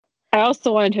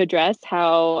also wanted to address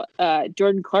how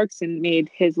Jordan Clarkson made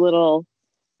his little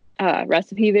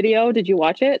recipe video. Did you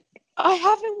watch it? I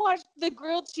haven't watched the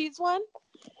grilled cheese one.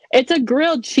 It's a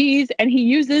grilled cheese, and he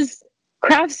uses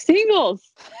Kraft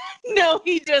singles. No,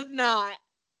 he does not.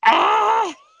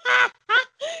 Ah!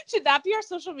 Should that be our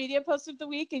social media post of the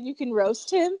week, and you can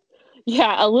roast him?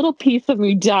 Yeah, a little piece of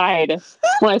me died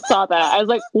when I saw that. I was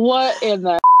like, what in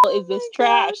the hell is this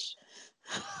trash?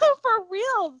 For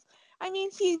real. I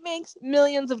mean, he makes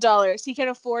millions of dollars. He can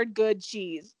afford good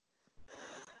cheese.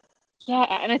 Yeah,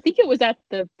 and I think it was at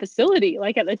the facility,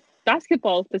 like at the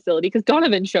basketball facility, because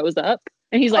Donovan shows up,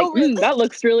 and he's like, really? that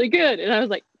looks really good. And I was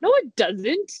like, no, it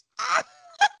doesn't.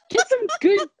 Get some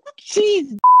good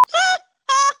cheese.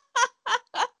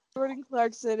 Jordan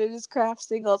Clarkson and his Kraft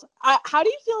singles. How do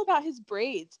you feel about his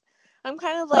braids? I'm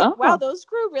kind of like, wow, those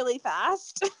grew really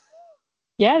fast.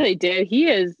 Yeah, they did. He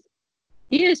is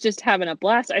just having a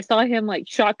blast. I saw him like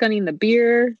shotgunning the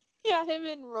beer. Yeah, him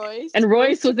and Royce. And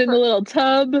Royce was in the little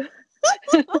tub.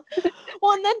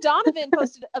 Well, and then Donovan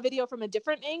posted a video from a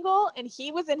different angle, and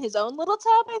he was in his own little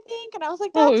tub, I think. And I was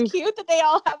like, that's cute that they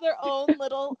all have their own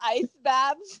little ice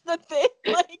baths that they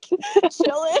like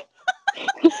chill in.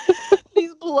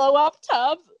 These blow up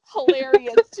tubs,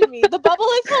 hilarious to me. The bubble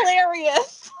is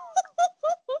hilarious.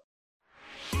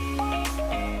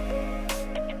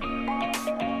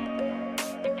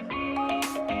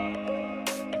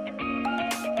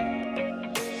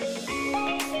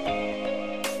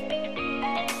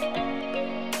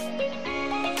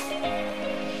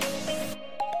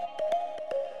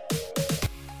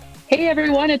 Hey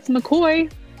everyone, it's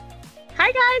McCoy.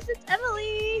 Hi guys, it's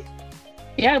Emily.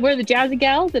 Yeah, we're the Jazzy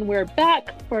Gals, and we're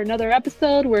back for another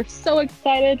episode. We're so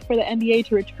excited for the NBA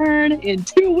to return in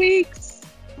 2 weeks.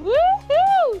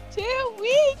 Woohoo! 2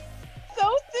 weeks!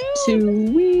 So soon!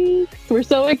 2 weeks! We're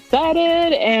so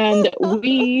excited, and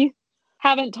we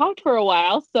haven't talked for a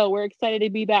while, so we're excited to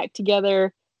be back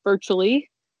together virtually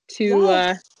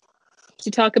to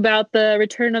talk about the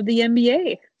return of the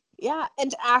NBA. Yeah, and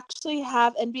to actually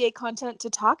have NBA content to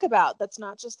talk about that's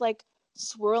not just like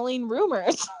swirling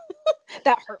rumors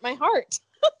that hurt my heart.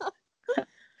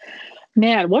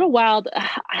 Man, what a wild...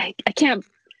 I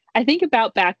think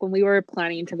about back when we were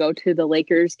planning to go to the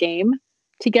Lakers game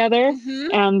together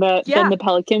and then the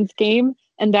Pelicans game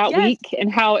and that week,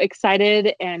 and how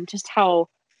excited and just how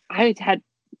I had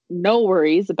no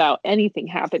worries about anything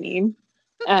happening.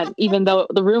 And even though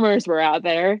the rumors were out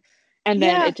there, and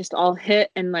then it just all hit,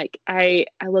 and like I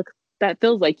look, that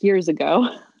feels like years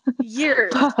ago.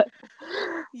 Years.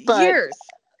 but years.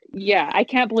 Yeah, I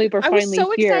can't believe we're finally here. I was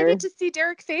so excited to see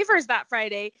Derek Favors that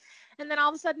Friday, and then all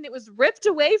of a sudden it was ripped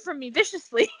away from me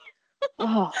viciously.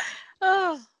 But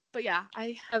yeah,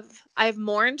 I've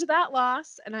mourned that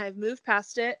loss, and I've moved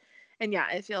past it, and yeah,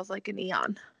 it feels like an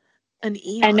eon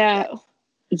ago.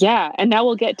 Yeah, and now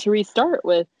we'll get to restart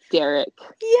with Derek.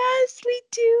 Yes, we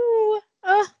do.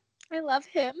 I love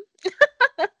him.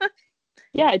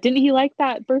 Yeah, didn't he like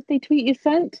that birthday tweet you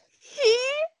sent? He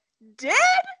did.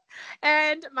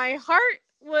 And my heart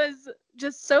was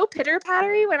just so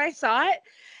pitter-pattery when I saw it.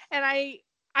 And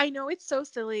I know it's so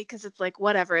silly because it's like,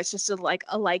 whatever, it's just a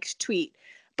liked tweet.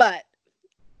 But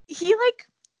he like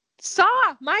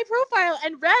saw my profile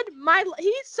and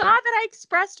he saw that I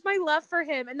expressed my love for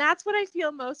him. And that's what I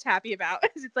feel most happy about.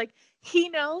 Is it's like, he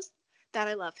knows that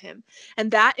I love him,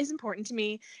 and that is important to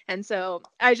me. And so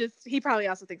he probably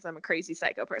also thinks I'm a crazy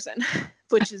psycho person,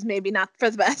 which is maybe not for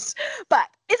the best, but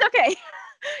it's okay.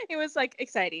 It was like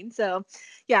exciting. So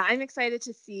yeah, I'm excited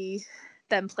to see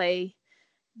them play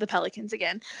the Pelicans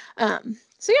again.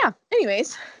 So yeah,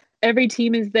 anyways, every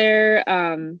team is there.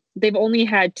 They've only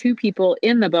had 2 people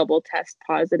in the bubble test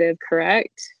positive,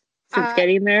 correct? Since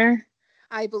getting there.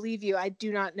 I believe you. I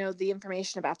do not know the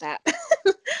information about that.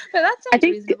 But that sounds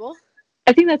reasonable.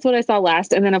 I think that's what I saw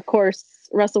last. And then, of course,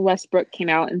 Russell Westbrook came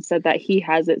out and said that he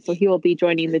has it, so he will be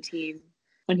joining the team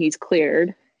when he's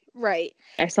cleared. Right.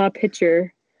 I saw a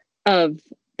picture that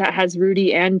has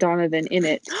Rudy and Donovan in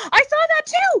it. I saw that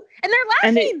too! And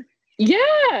they're laughing!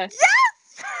 Yeah!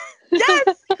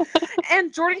 Yes!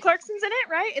 And Jordan Clarkson's in it,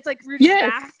 right? It's like Rudy's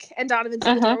back and Donovan's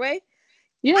in the doorway.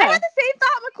 Yeah. I had the same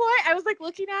thought, McCoy. I was like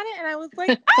looking at it and I was like,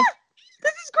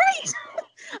 this is great.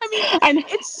 I mean,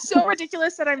 it's so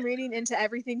ridiculous that I'm reading into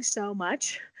everything so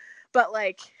much, but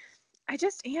like, I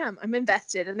just am. I'm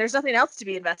invested, and there's nothing else to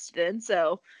be invested in.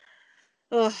 So,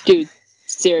 dude,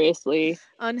 seriously,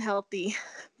 unhealthy.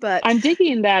 But I'm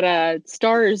digging that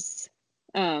Stars,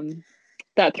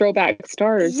 that throwback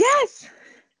Stars. Yes.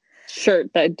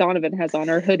 Shirt that Donovan has on,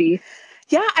 or hoodie.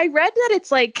 Yeah, I read that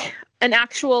it's like an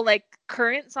actual like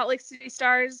current Salt Lake City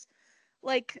Stars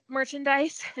like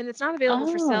merchandise, and it's not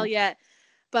available for sale yet,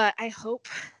 but I hope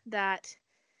that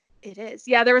it is.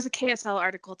 Yeah, there was a KSL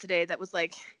article today that was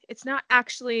like, it's not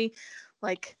actually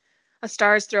like a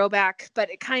Stars throwback, but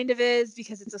it kind of is,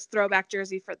 because it's a throwback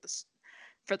jersey for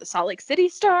the Salt Lake City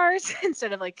Stars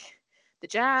instead of like the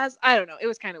Jazz. I don't know. It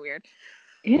was kind of weird.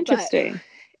 Interesting.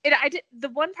 But I did, the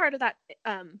one part of that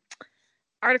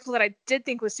article that I did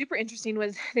think was super interesting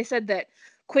was they said that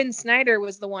Quinn Snyder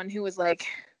was the one who was like,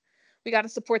 we got to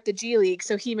support the G League.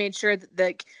 So he made sure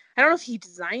that I don't know if he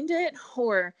designed it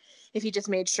or if he just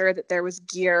made sure that there was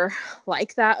gear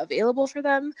like that available for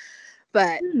them.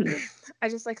 But I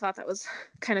just like thought that was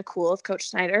kind of cool of Coach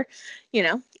Snyder, you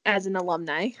know, as an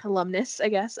alumnus, I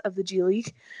guess, of the G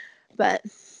League. But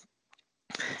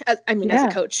as a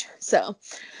coach. So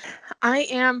I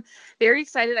am very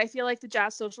excited. I feel like the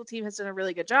Jazz social team has done a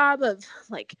really good job of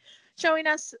like showing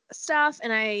us stuff.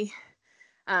 And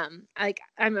I'm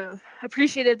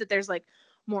appreciative that there's like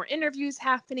more interviews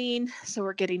happening. So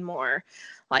we're getting more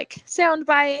like sound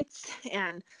bites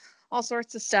and all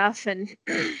sorts of stuff. And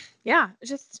yeah,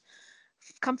 just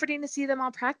comforting to see them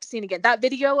all practicing again. That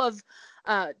video of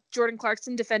Jordan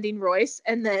Clarkson defending Royce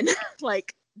and then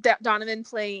like Donovan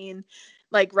playing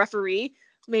like referee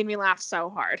made me laugh so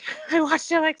hard. I watched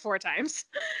it like 4 times.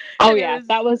 Oh yeah,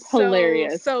 that was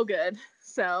hilarious. So good.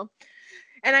 So,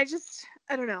 and I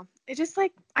don't know. It just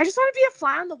like, I just want to be a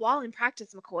fly on the wall in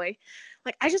practice, McCoy.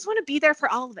 Like, I just want to be there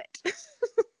for all of it.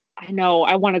 I know.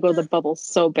 I want to go to the bubble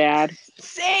so bad.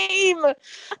 Same.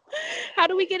 How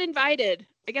do we get invited?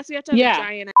 I guess we have to have a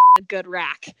giant good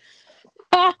rack.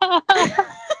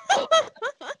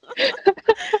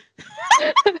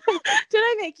 Did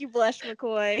I make you blush,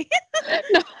 McCoy?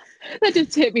 No, that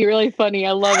just hit me really funny.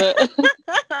 I love it.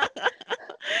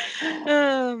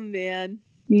 Oh man.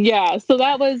 Yeah, so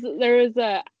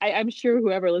I'm sure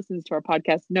whoever listens to our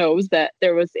podcast knows that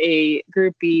there was a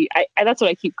groupie. That's what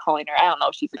I keep calling her. I don't know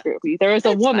if she's a groupie. There was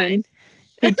a woman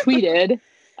who tweeted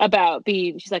about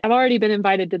she's like, I've already been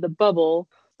invited to the bubble.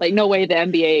 Like, no way the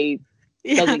NBA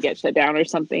doesn't get shut down or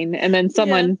something. And then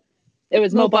someone, it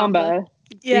was Mo Bamba,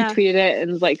 retweeted it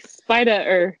and was like,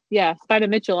 Spida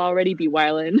Mitchell already be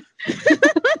wildin'.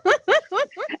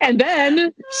 And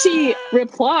then she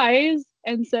replies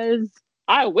and says,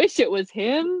 I wish it was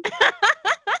him.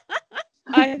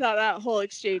 I thought that whole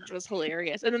exchange was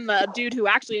hilarious. And then the dude who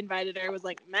actually invited her was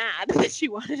like mad that she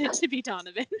wanted it to be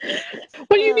Donovan.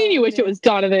 What do you mean you wish it was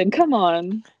Donovan? Come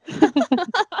on.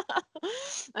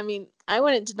 I mean, I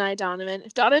wouldn't deny Donovan.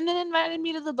 If Donovan invited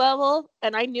me to the bubble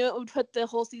and I knew it would put the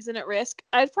whole season at risk,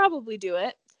 I'd probably do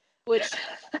it. Which,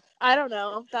 I don't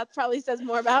know. That probably says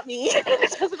more about me than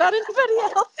it does about anybody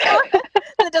else.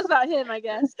 Than it does about him, I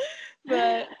guess.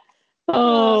 But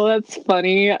oh, that's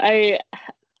funny.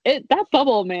 That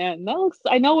bubble, man.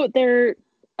 I know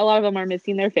a lot of them are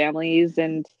missing their families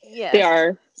and they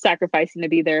are sacrificing to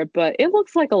be there, but it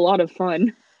looks like a lot of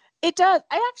fun. It does.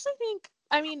 I actually think,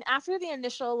 after the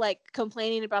initial like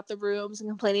complaining about the rooms and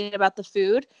complaining about the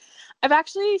food, I've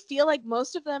actually feel like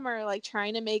most of them are like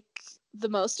trying to make the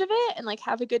most of it and like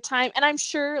have a good time. And I'm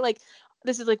sure like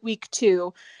this is like week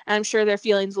 2 and I'm sure their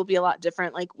feelings will be a lot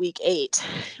different like week 8,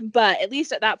 but at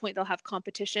least at that point they'll have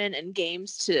competition and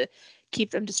games to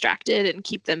keep them distracted and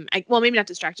keep them, well, maybe not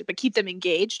distracted, but keep them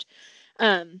engaged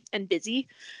and busy.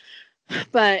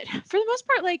 But for the most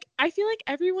part, like I feel like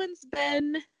everyone's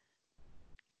been,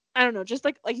 I don't know, just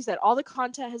like you said, all the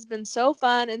content has been so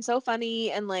fun and so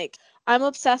funny. And like, I'm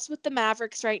obsessed with the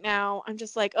Mavericks right now. I'm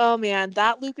just like, oh man,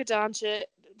 that Luka Doncic,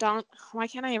 why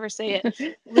can't I ever say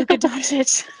it? Luka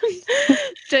Doncic.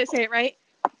 Did I say it right?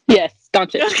 Yes,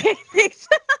 Doncic. Okay, thanks.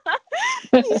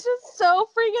 He's just so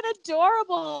freaking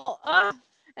adorable.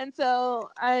 And so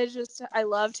I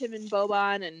loved him and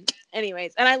Boban, and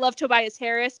anyways, and I love Tobias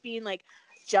Harris being like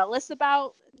jealous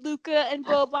about Luka and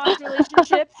Boban's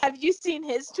relationship. Have you seen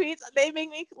his tweets? They make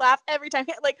me laugh every time.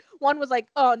 Like one was like,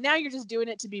 "Oh, now you're just doing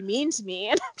it to be mean to me,"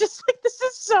 and I'm just like, "This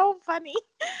is so funny."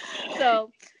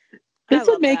 So this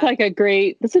would make like a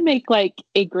great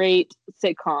sitcom,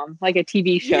 like a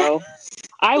TV show. Yes.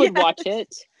 I would watch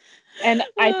it, and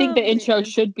I think the intro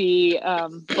should be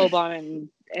Boban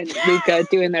and Luka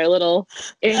doing their little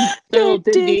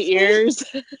Disney ears.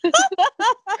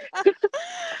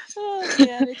 Oh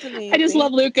man, it's amazing. I just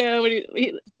love Luka when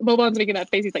Boban's making that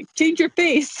face. He's like, "Change your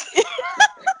face."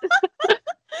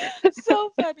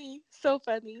 So funny, so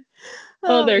funny.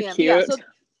 Oh, they're man. Cute.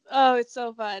 Yeah, it's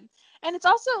so fun, and it's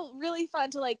also really fun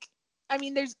to like.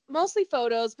 There's mostly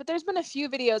photos, but there's been a few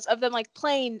videos of them like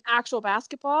playing actual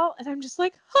basketball, and I'm just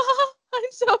like,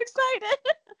 I'm so excited.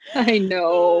 I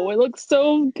know. It looks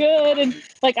so good. And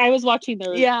like I was watching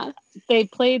they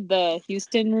played the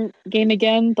Houston game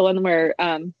again, the one where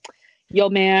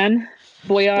Yoman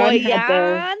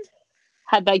Boyan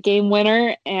had that game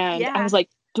winner, and I was like,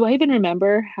 do I even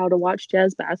remember how to watch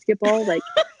Jazz basketball? Like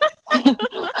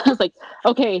I was like,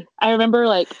 okay, I remember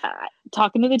like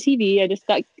talking to the TV.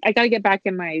 I got to get back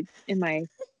in my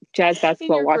Jazz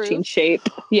basketball watching groove. Shape.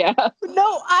 Yeah.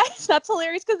 No, that's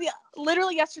hilarious because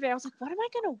literally yesterday I was like, what am I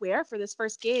going to wear for this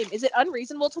first game? Is it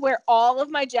unreasonable to wear all of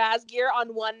my Jazz gear on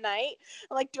one night?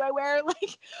 Like, do I wear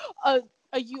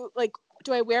like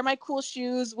do I wear my cool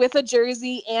shoes with a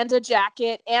jersey and a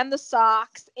jacket and the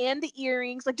socks and the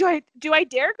earrings? Like, do I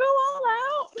dare go all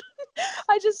out?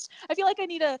 I feel like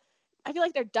I feel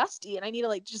like they're dusty and I need to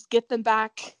like just get them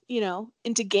back,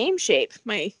 into game shape.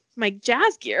 My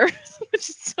Jazz gear, which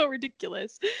is so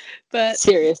ridiculous. But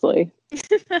seriously.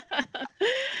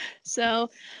 So I'm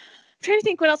trying to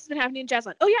think what else has been happening in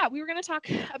Jazzland. Oh yeah, we were going to talk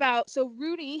about, so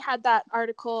Rudy had that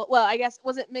article. Well, I guess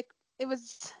what's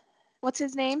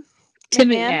his name? Tim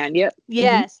McMahon. Yep.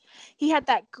 Yes. Mm-hmm. He had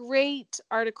that great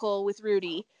article with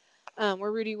Rudy,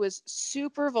 where Rudy was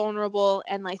super vulnerable,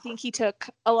 and I think he took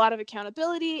a lot of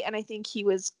accountability, and I think he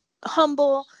was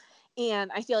humble, and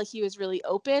I feel like he was really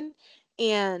open,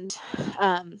 and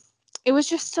it was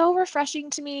just so refreshing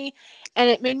to me, and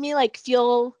it made me like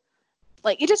feel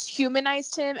like it just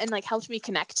humanized him and like helped me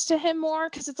connect to him more,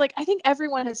 because it's like I think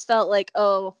everyone has felt like,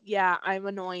 oh yeah, I'm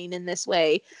annoying in this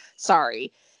way,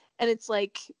 sorry. And it's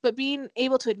like, but being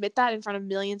able to admit that in front of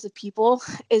millions of people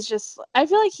is just, I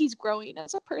feel like he's growing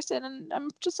as a person, and I'm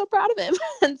just so proud of him.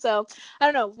 And so, I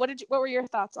don't know, what were your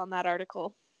thoughts on that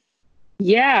article?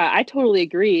 Yeah, I totally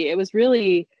agree. It was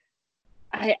really,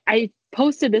 I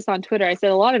posted this on Twitter. I said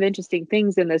a lot of interesting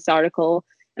things in this article,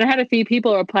 and I had a few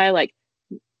people reply like,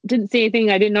 didn't see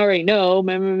anything I didn't already know.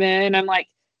 And I'm like,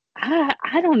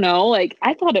 I don't know. Like,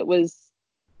 I thought it was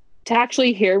to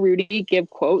actually hear Rudy give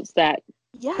quotes that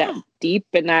deep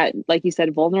and that, like you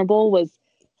said, vulnerable was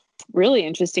really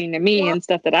interesting to me, and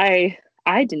stuff that I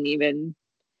didn't even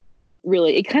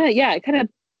really, it kind of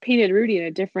painted Rudy in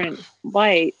a different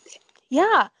light.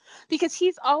 Yeah, because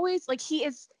he's always like, he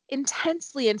is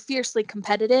intensely and fiercely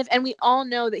competitive, and we all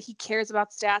know that he cares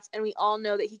about stats, and we all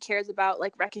know that he cares about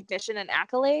like recognition and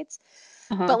accolades.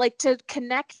 But like to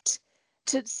connect,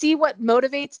 to see what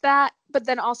motivates that, but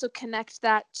then also connect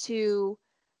that to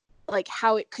like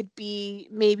how it could be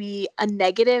maybe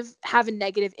have a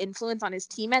negative influence on his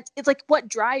teammates. It's like what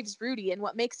drives Rudy and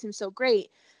what makes him so great,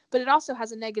 but it also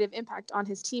has a negative impact on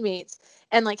his teammates,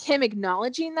 and like him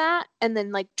acknowledging that and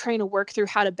then like trying to work through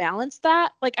how to balance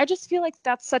that. Like, I just feel like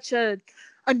that's such a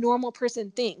normal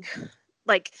person thing,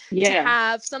 like to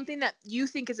have something that you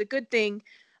think is a good thing,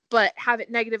 but have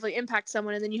it negatively impact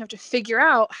someone. And then you have to figure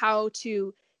out how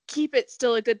to keep it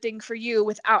still a good thing for you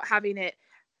without having it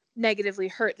negatively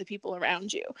hurt the people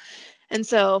around you. And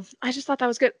so I just thought that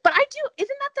was good. But isn't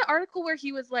that the article where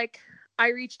he was like, I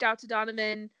reached out to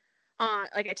Donovan,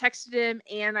 like I texted him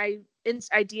and I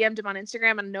DM'd him on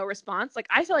Instagram and no response. Like,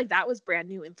 I feel like that was brand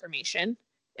new information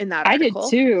in that article. I did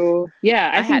too.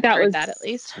 Yeah, I think that was that at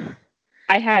least.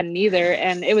 I hadn't either.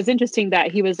 And it was interesting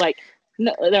that he was like,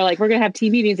 no, they're like, we're gonna have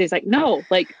team meetings. He's like, no,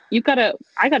 like I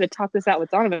gotta talk this out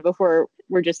with Donovan before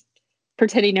we're just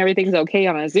pretending everything's okay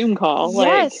on a Zoom call.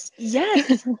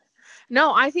 Yes.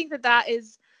 No, I think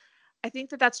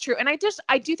that's true. And I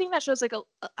do think that shows like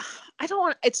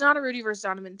it's not a Rudy versus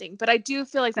Donovan thing, but I do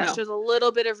feel like that shows a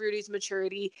little bit of Rudy's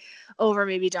maturity over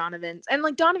maybe Donovan's. And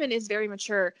like Donovan is very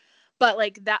mature, but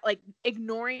like that, like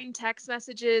ignoring text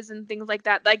messages and things like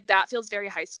that feels very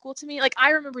high school to me. Like, I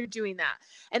remember doing that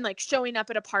and like showing up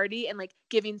at a party and like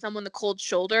giving someone the cold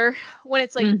shoulder, when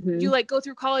it's like you like go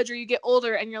through college or you get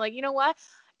older and you're like, you know what?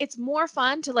 It's more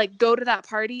fun to like go to that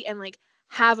party and like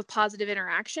have a positive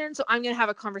interaction. So I'm going to have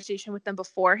a conversation with them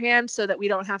beforehand so that we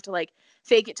don't have to like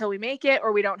fake it till we make it,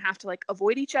 or we don't have to like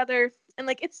avoid each other. And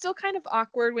like, it's still kind of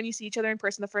awkward when you see each other in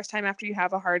person the first time after you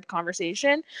have a hard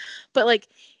conversation, but like,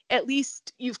 at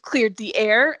least you've cleared the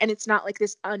air and it's not like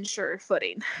this unsure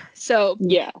footing. So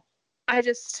yeah, I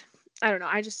don't know.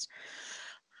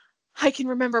 I can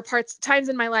remember times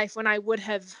in my life when I would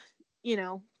have,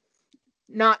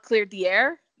 not cleared the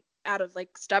air out of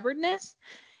like stubbornness.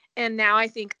 And now I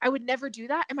think I would never do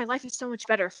that. And my life is so much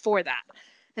better for that.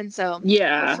 And so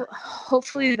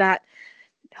hopefully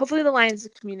the lines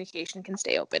of communication can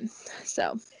stay open.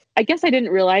 So I guess I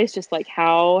didn't realize just like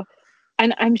how,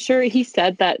 and I'm sure he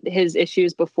said that his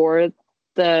issues before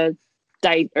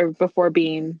before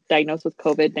being diagnosed with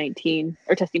COVID-19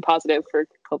 or testing positive for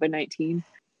COVID-19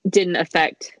 didn't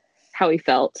affect how he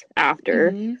felt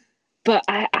after. But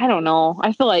I don't know.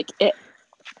 I feel like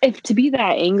if to be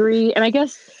that angry, and I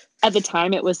guess at the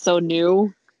time it was so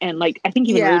new, and like I think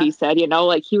even Rudy said,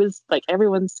 like he was like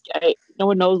no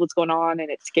one knows what's going on, and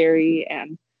it's scary,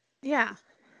 and yeah.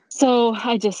 So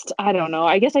I don't know.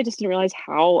 I guess I just didn't realize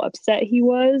how upset he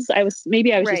was. I was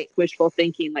just wishful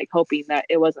thinking, like hoping that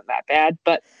it wasn't that bad.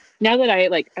 But now that I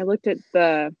looked at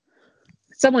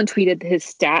someone tweeted his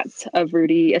stats of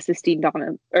Rudy assisting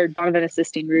Donovan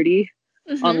assisting Rudy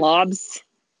on lobs.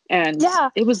 And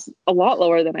it was a lot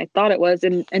lower than I thought it was.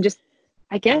 And just,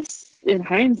 I guess in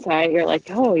hindsight, you're like,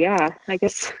 oh yeah, I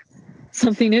guess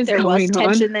something is going on. There was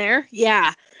tension there.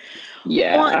 Yeah.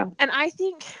 Yeah. Well, and I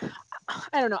think,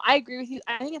 I don't know. I agree with you.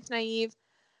 I think it's naive.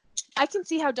 I can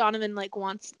see how Donovan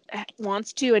wants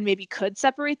to and maybe could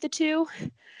separate the two.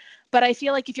 But I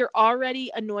feel like if you're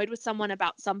already annoyed with someone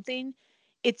about something,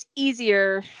 it's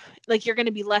easier. Like you're going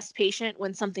to be less patient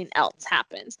when something else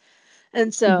happens.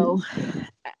 And so,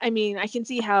 I mean, I can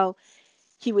see how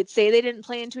he would say they didn't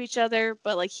play into each other,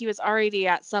 but like he was already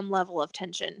at some level of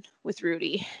tension with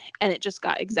Rudy, and it just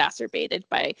got exacerbated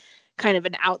by kind of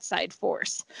an outside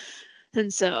force.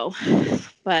 And so,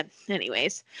 but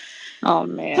anyways. Oh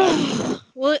man.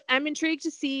 Well, I'm intrigued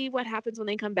to see what happens when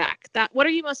they come back. What are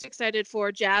you most excited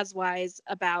for Jazz-wise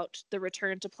about the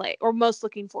return to play, or most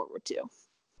looking forward to?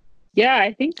 Yeah,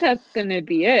 I think that's going to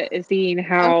be it, is seeing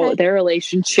how their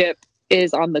relationship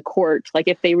is on the court. Like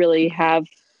if they really have,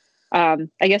 I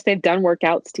guess they've done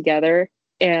workouts together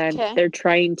and they're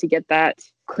trying to get that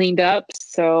cleaned up.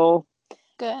 So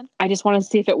good. I just want to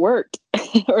see if it worked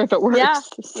or if it works.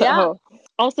 Yeah.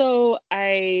 Also,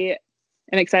 I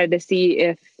am excited to see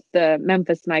if the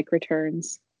Memphis Mike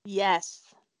returns. Yes.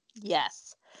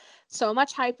 So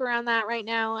much hype around that right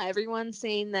now. Everyone's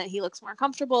saying that he looks more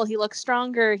comfortable. He looks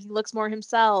stronger. He looks more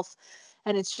himself.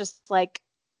 And it's just like,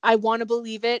 I want to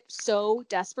believe it so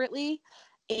desperately.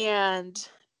 And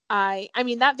I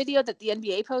mean, that video that the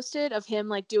NBA posted of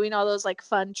him doing all those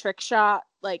fun trick shot,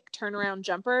 turnaround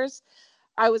jumpers,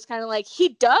 I was kind of like, he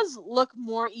does look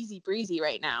more easy breezy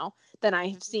right now than I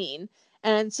have seen.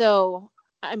 And so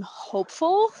I'm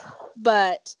hopeful,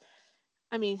 but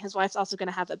I mean, his wife's also going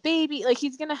to have a baby.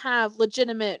 He's going to have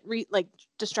legitimate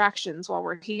distractions while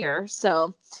we're here.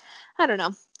 So I don't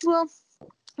know.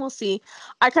 We'll see.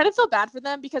 I kind of feel bad for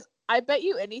them because I bet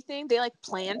you anything they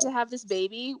plan to have this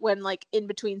baby when in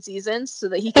between seasons so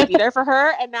that he can be there for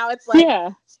her. And now it's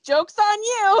joke's on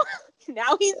you.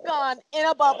 Now he's gone in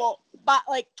a bubble, but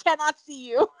cannot see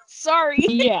you. Sorry.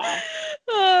 Yeah.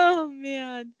 Oh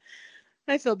man.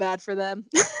 I feel bad for them.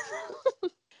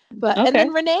 But and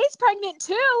then Renee's pregnant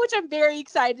too, which I'm very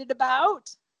excited about.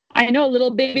 I know,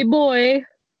 little baby boy.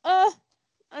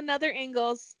 Another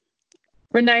Ingles.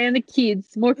 Renee and the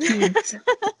kids, more kids.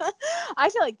 I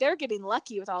feel like they're getting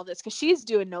lucky with all this because she's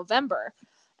due in November.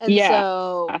 And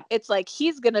so it's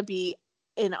he's going to be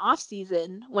in off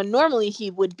season when normally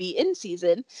he would be in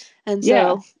season. And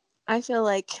so I feel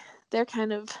like they're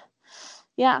kind of,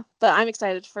 but I'm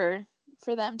excited for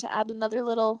them to add another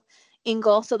little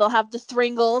Ingle. So they'll have the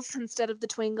Thringles instead of the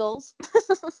Twingles.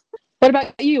 What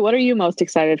about you? What are you most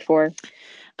excited for?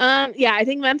 I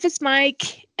think Memphis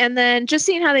Mike, and then just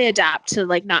seeing how they adapt to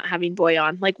not having Boy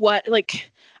on.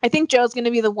 I think Joe's going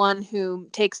to be the one who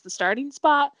takes the starting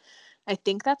spot. I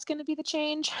think that's going to be the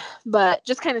change, but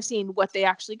just kind of seeing what they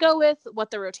actually go with,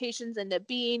 what the rotations end up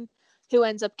being, who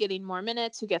ends up getting more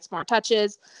minutes, who gets more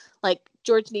touches.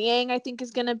 George Niang, I think,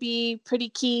 is going to be pretty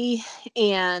key,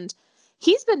 and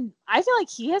I feel like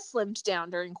he has slimmed down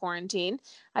during quarantine.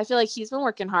 I feel like he's been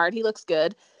working hard. He looks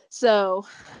good. So,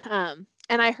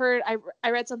 and I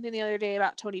read something the other day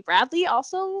about Tony Bradley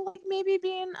also maybe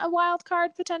being a wild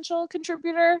card potential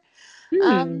contributor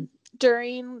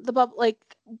during the bubble,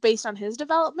 based on his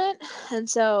development. And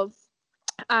so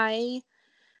I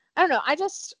don't know.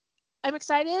 I'm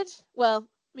excited. Well,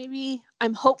 maybe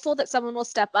I'm hopeful that someone will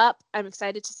step up. I'm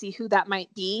excited to see who that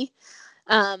might be.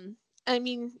 I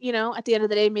mean, at the end of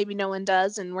the day, maybe no one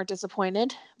does, and we're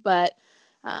disappointed. But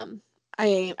I'm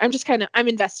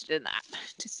invested in that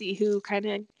to see who kind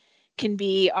of can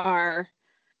be our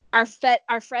Fred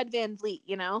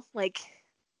VanVleet.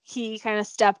 He kind of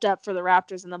stepped up for the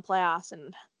Raptors in the playoffs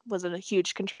and was a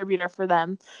huge contributor for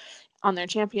them on their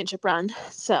championship run.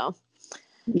 So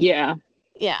yeah.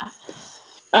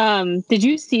 Did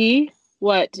you see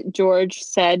what George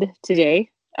said today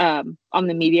on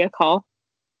the media call?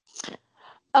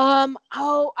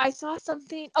 I saw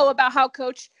something about how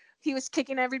he was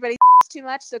kicking everybody too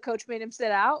much, so coach made him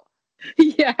sit out.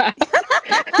 Yeah.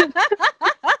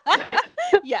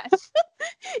 Yes.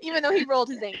 Even though he rolled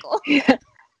his ankle. Yeah.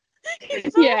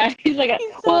 He's like,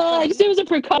 well, I just, it was a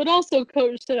precaution. Also,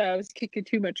 coach said I was kicking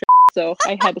too much, so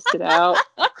I had to sit out.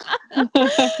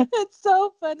 It's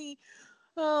so funny.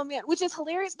 Oh man, which is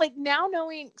hilarious. Like now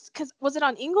knowing, because was it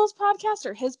on Ingles' podcast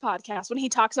or his podcast when he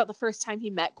talks about the first time he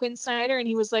met Quinn Snyder and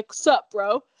he was like, "Sup,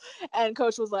 bro," and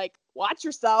Coach was like, "Watch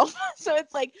yourself." So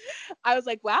it's like, I was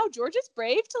like, wow, George is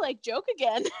brave to like joke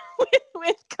again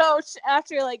with Coach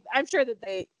after like, I'm sure that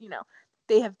they, you know,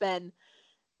 they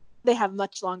have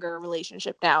much longer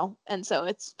relationship now, and so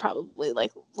it's probably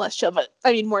like less chill, but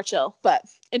I mean more chill. But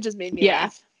it just made me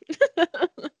laugh.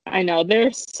 I know,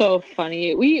 they're so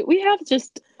funny. We have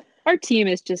just, our team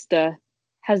is just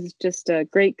has just a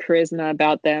great charisma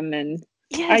about them, and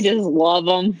I just love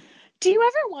them. Do you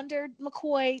ever wonder,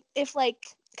 McCoy, if like,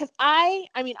 because I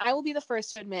mean I will be the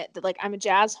first to admit that like I'm a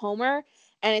Jazz homer,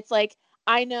 and it's like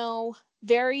I know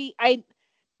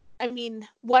I mean,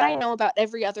 what I know about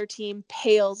every other team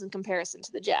pales in comparison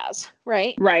to the Jazz,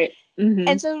 right? Right. Mm-hmm.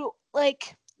 And so,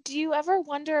 like, do you ever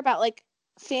wonder about, like,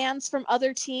 fans from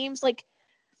other teams? Like,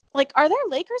 are there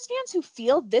Lakers fans who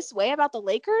feel this way about the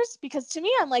Lakers? Because to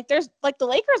me, I'm like, there's, like, the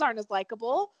Lakers aren't as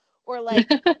likable, or, like,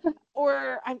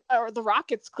 or the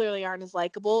Rockets clearly aren't as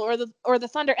likable, or the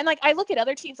Thunder. And, like, I look at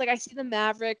other teams, like, I see the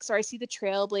Mavericks, or I see the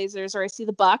Trailblazers, or I see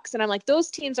the Bucks, and I'm like, those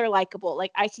teams are likable.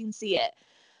 Like, I can see it.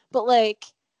 But, like,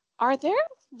 are there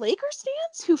Lakers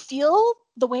fans who feel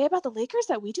the way about the Lakers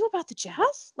that we do about the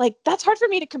Jazz? Like, that's hard for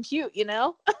me to compute, you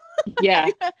know? Yeah,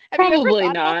 have probably you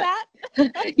ever thought not.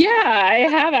 About that? Yeah, I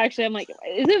have actually. I'm like,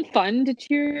 is it fun to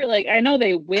cheer? Like, I know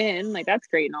they win, like that's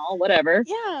great and all, whatever.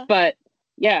 Yeah. But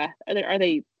yeah, are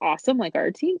they awesome like our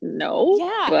team? No.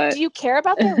 Yeah. But... do you care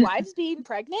about their wives being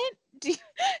pregnant?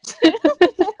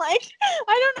 Like,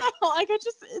 I don't know. Like,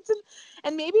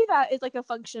 and maybe that is like a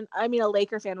function. I mean, a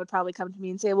Laker fan would probably come to me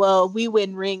and say, well, we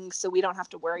win rings, so we don't have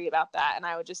to worry about that. And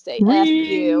I would just say, F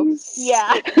you.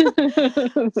 Yeah.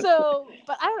 So,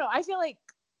 but I don't know. I feel like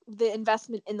the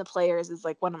investment in the players is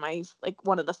like one of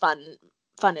the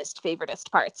funnest,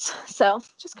 favoritist parts. So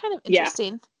just kind of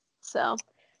interesting. Yeah. So.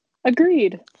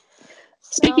 Agreed.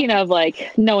 Speaking of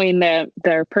like knowing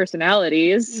their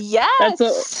personalities,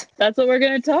 yes, that's what we're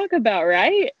going to talk about,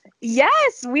 right?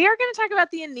 Yes, we are going to talk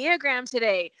about the Enneagram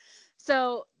today.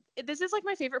 So this is like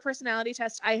my favorite personality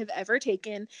test I have ever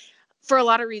taken for a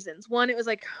lot of reasons. One, it was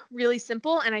like really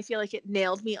simple, and I feel like it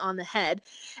nailed me on the head.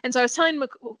 And so I was telling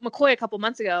McCoy a couple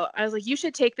months ago, I was like, you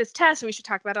should take this test and we should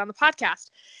talk about it on the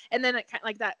podcast. And then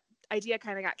like that idea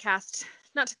kind of got cast.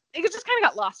 It just kind of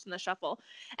got lost in the shuffle.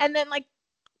 And then like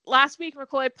last week,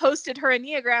 McCoy posted her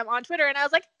Enneagram on Twitter, and I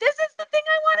was like, this is the thing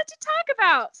I wanted to talk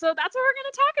about. So that's what we're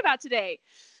going to talk about today.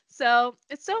 So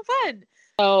it's so fun.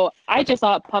 So I just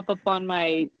saw it pop up on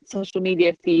my social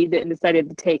media feed and decided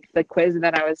to take the quiz. And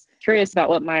then I was curious about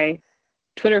what my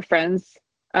Twitter friends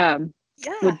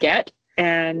would get.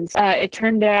 And it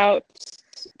turned out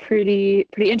pretty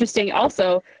interesting.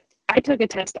 Also, I took a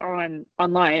test online,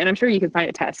 and I'm sure you can find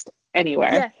a test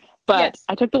anywhere. Yeah. But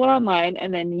I took the one online,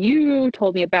 and then you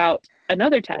told me about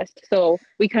another test. So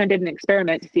we kind of did an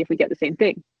experiment to see if we get the same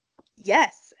thing.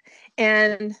 Yes.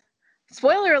 And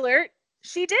spoiler alert,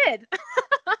 she did.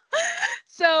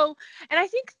 So, and I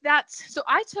think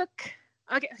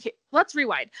okay, let's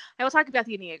rewind. I will talk about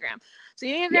the Enneagram. So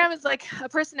the Enneagram is like a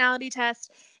personality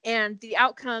test, and the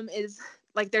outcome is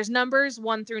like there's numbers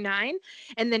 1 through 9,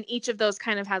 and then each of those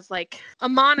kind of has like a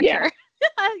moniker.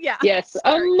 Yeah. Yes,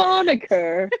 sorry. A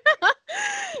moniker.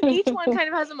 Each one kind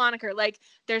of has a moniker. Like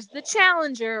there's the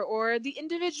challenger, or the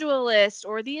individualist,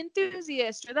 or the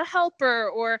enthusiast, or the helper,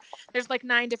 or there's like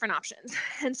 9 different options.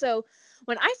 And so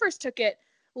when I first took it,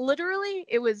 literally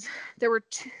there were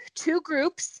two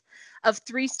groups of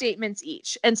 3 statements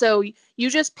each. And so you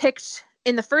just picked,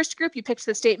 in the first group, you picked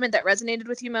the statement that resonated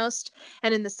with you most.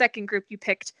 And in the second group, you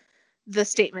picked the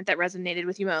statement that resonated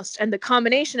with you most. And the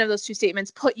combination of those 2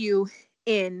 statements put you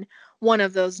in one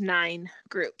of those 9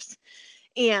 groups.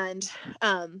 And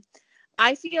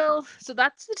I feel, so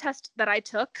that's the test that I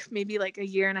took maybe like a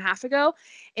year and a half ago,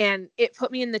 and it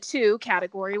put me in the 2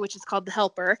 category, which is called the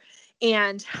helper.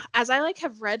 And as I like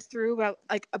have read through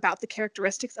about the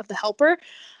characteristics of the helper,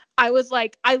 I was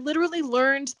like, I literally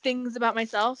learned things about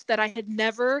myself that I had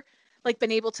never like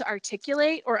been able to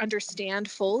articulate or understand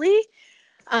fully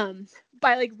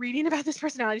by like reading about this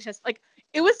personality test. Like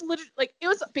it was literally like, it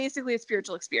was basically a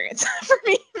spiritual experience for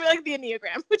me, like the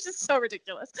Enneagram, which is so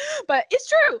ridiculous, but it's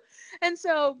true. And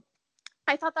so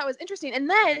I thought that was interesting. And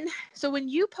then, so when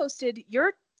you posted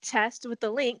your test with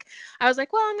the link, I was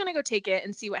like, well, I'm going to go take it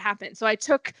and see what happens. So I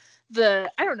took I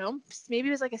don't know, maybe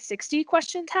it was like a 60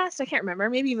 question test. I can't remember,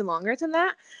 maybe even longer than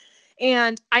that.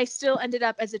 and I still ended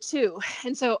up as a 2.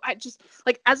 And so I just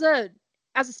like, as a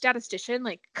statistician,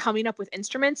 like coming up with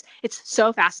instruments, it's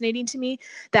so fascinating to me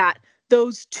that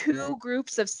those 2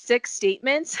 groups of 6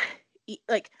 statements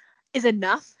like is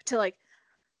enough to like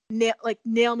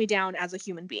nail me down as a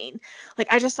human being. Like,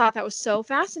 I just thought that was so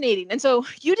fascinating. And so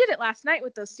you did it last night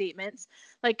with those statements.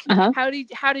 Like, how do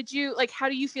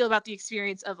you feel about the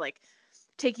experience of like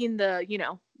taking the, you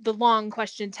know, the long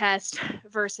question test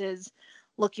versus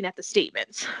looking at the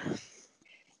statements?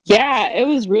 Yeah, it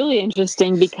was really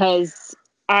interesting because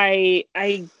I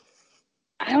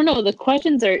don't know, the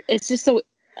questions are, it's just so,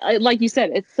 like you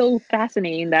said, it's so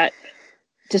fascinating that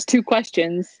just 2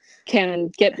 questions can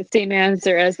get the same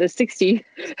answer as the 60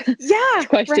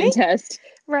 question test.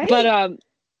 Right. But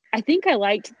I think I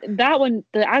liked that one.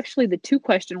 The 2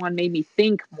 question one made me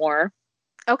think more.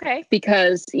 Okay.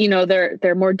 Because, you know,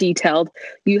 they're more detailed.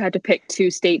 You had to pick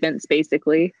 2 statements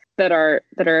basically that are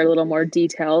a little more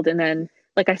detailed. And then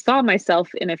like I saw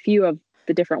myself in a few of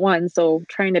the different ones. So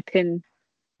trying to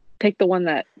pick the one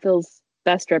that feels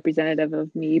best representative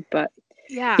of me. But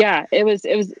yeah, it was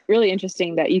really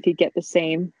interesting that you could get the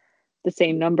same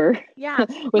number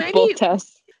with both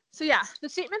tests. So yeah, the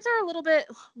statements are a little bit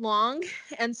long,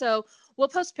 and so we'll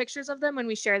post pictures of them when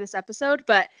we share this episode.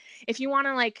 But if you want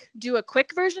to like do a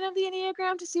quick version of the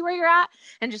Enneagram to see where you're at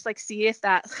and just like see if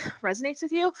that resonates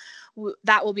with you,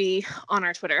 that will be on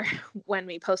our Twitter when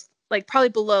we post, like probably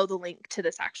below the link to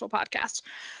this actual podcast.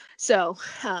 So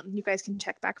you guys can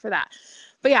check back for that.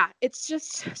 But yeah, it's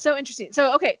just so interesting.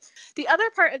 So, okay, the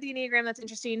other part of the Enneagram that's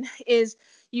interesting is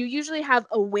you usually have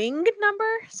a wing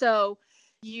number. So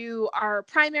you are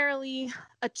primarily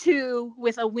a 2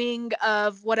 with a wing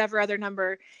of whatever other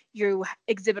number you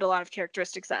exhibit a lot of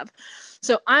characteristics of.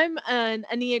 So I'm an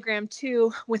Enneagram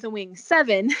 2 with a wing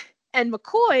 7, and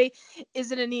McCoy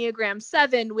is an Enneagram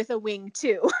 7 with a wing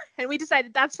 2. And we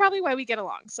decided that's probably why we get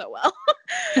along so well,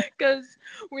 because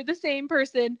we're the same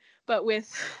person, but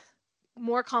with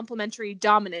more complementary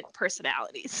dominant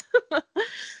personalities.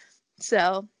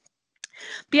 So,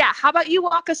 but yeah, how about you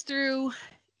walk us through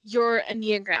your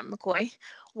Enneagram, McCoy?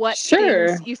 What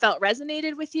things you felt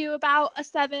resonated with you about a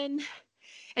 7,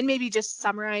 and maybe just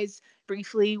summarize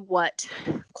briefly what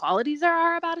qualities there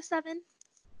are about a 7.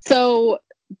 So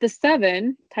the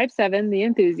 7, type 7, the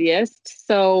enthusiast.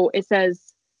 So it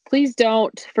says, please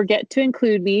don't forget to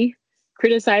include me,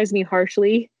 criticize me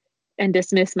harshly, and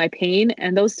dismiss my pain.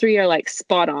 And those 3 are like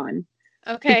spot on.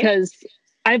 Okay. Because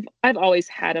I've always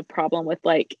had a problem with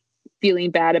like feeling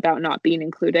bad about not being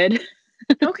included.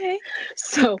 Okay.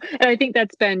 So, and I think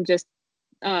that's been just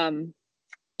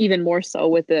even more so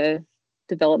with the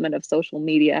development of social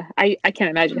media. I can't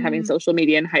imagine having social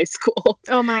media in high school.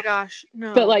 Oh my gosh,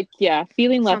 no. But like, yeah,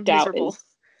 feeling left out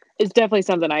is definitely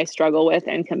something I struggle with,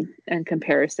 and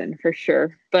comparison for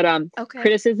sure. But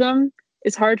criticism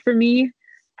is hard for me.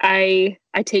 I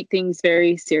take things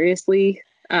very seriously.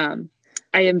 I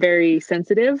am very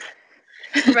sensitive.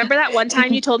 Remember that one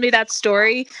time you told me that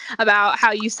story about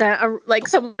how you sent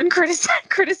someone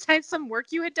criticized some work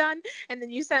you had done, and then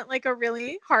you sent like a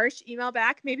really harsh email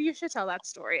back? Maybe you should tell that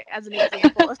story as an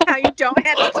example of how you don't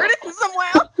handle criticism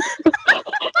well.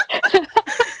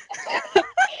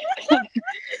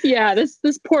 Yeah, this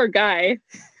poor guy.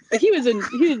 He was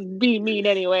being mean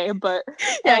anyway, but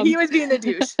yeah, he was being a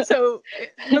douche. So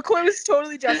McCoy was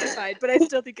totally justified, but I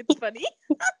still think it's funny.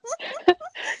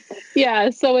 Yeah,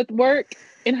 so with work,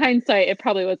 in hindsight, it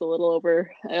probably was a little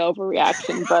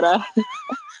overreaction, but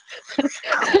it's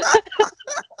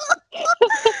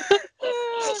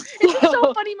just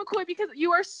so funny, McCoy, because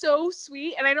you are so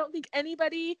sweet, and I don't think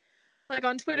anybody like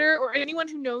on Twitter or anyone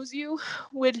who knows you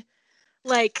would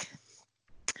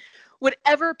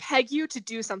ever peg you to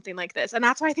do something like this, and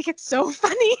that's why I think it's so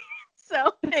funny.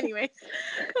 So anyway.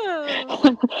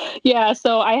 Yeah,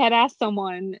 so I had asked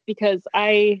someone, because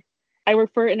I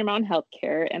work for Intermountain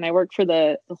Healthcare, and I work for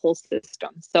the whole system.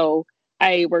 So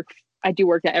I do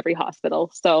work at every hospital.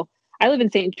 So I live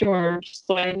in St. George,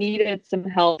 so I needed some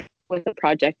help with a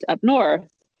project up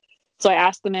north. So I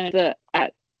asked the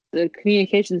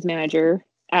communications manager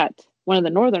at one of the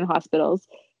northern hospitals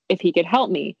if he could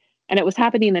help me. And it was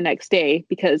happening the next day,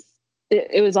 because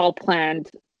it was all planned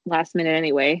last minute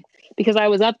anyway, because I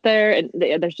was up there, and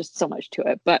there's just so much to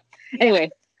it. But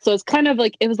anyway, so it's kind of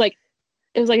like, it was like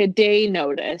a day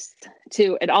notice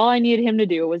and all I needed him to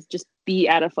do was just be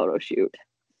at a photo shoot.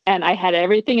 And I had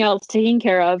everything else taken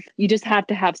care of. You just have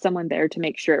to have someone there to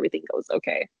make sure everything goes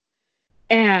okay.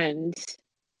 And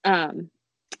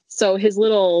so his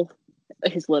little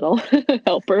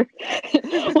helper,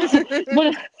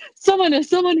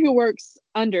 someone who works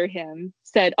under him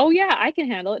said, "Oh yeah, I can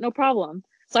handle it, no problem."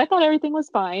 So I thought everything was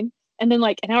fine. And then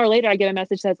like an hour later, I get a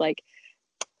message that's like,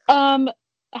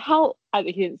 how,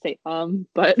 he didn't say,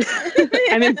 but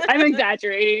I'm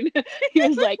exaggerating. He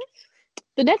was like,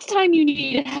 the next time you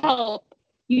need help,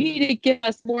 you need to give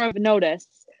us more of a notice.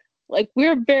 Like,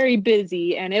 we're very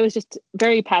busy. And it was just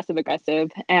very passive aggressive.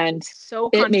 And so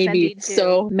it made me too.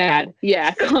 so mad.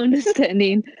 Yeah,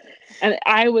 condescending. And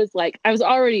I was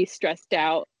already stressed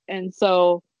out. And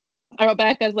so I wrote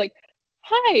back, I was like,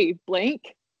 hi,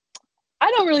 blank. I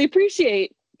don't really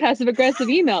appreciate passive aggressive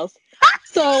emails.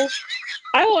 So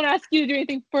I won't ask you to do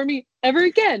anything for me ever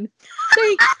again.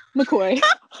 Thanks, McCoy.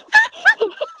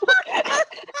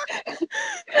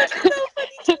 That's so funny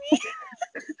to me.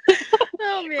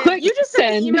 Oh man, quick you just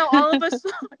sent the email all of us.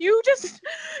 You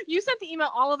sent the email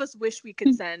all of us wish we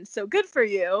could send. So good for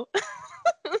you.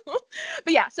 But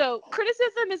yeah, so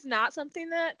criticism is not something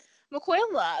that McCoy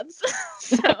loves.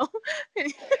 So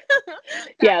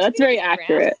yeah, that's very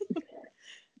accurate.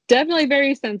 Definitely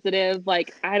very sensitive.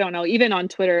 Like, I don't know, even on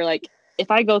Twitter, like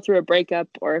if I go through a breakup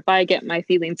or if I get my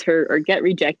feelings hurt or get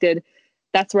rejected,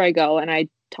 that's where I go and I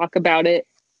talk about it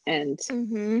and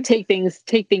take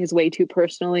things way too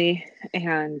personally.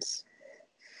 And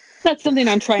that's something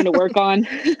I'm trying to work on.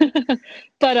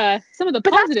 But some of the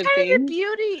positive that's kind things. Of the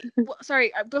beauty. Well,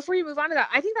 sorry, before you move on to that,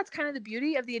 I think that's kind of the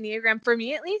beauty of the Enneagram, for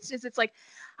me at least, is it's like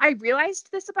I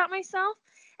realized this about myself,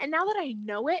 and now that I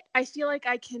know it, I feel like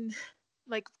I can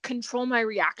like control my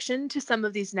reaction to some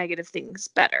of these negative things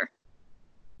better.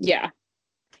 Yeah.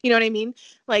 You know what I mean?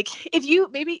 Like, if you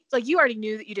maybe like you already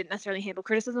knew that you didn't necessarily handle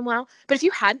criticism well, but if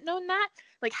you hadn't known that,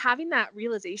 like having that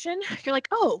realization, you're like,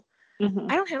 oh,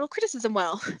 I don't handle criticism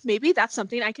well. Maybe that's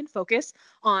something I can focus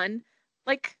on,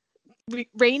 like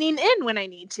reining in when I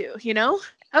need to, you know?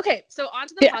 Okay, so on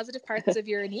to the positive parts of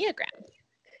your Enneagram.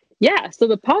 Yeah, so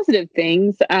the positive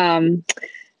things,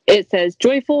 it says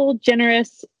joyful,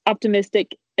 generous,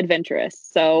 optimistic, adventurous.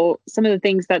 So some of the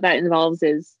things that involves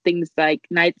is things like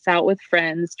nights out with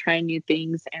friends, trying new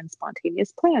things, and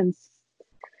spontaneous plans.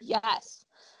 Yes,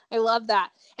 I love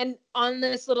that. And on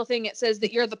this little thing, it says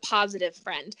that you're the positive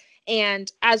friend.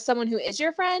 And as someone who is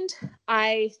your friend,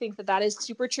 I think that is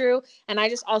super true. And I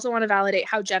just also want to validate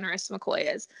how generous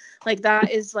McCoy is. Like,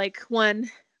 that is like one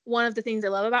of the things I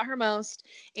love about her most.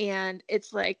 And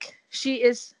it's like,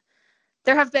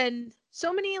 there have been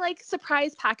so many like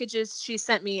surprise packages she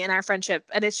sent me in our friendship.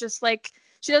 And it's just like,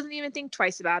 she doesn't even think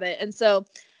twice about it. And so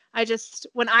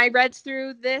when I read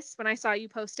through this, when I saw you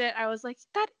post it, I was like,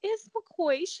 that is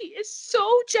McCoy. She is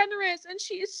so generous and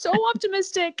she is so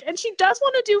optimistic and she does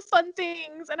want to do fun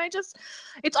things. And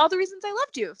it's all the reasons I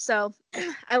loved you. So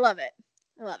I love it.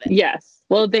 I love it. Yes.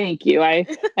 Well, thank you. I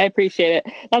appreciate it.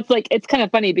 That's like, it's kind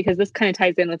of funny because this kind of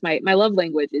ties in with my love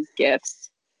language is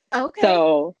gifts. Okay.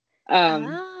 So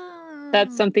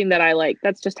that's something that I like.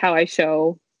 That's just how I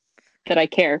show that I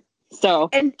care. So,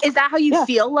 and is that how you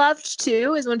feel loved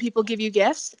too? Is when people give you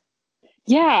gifts?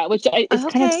 Yeah, which is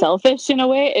kind of selfish in a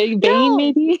way, vain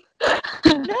maybe.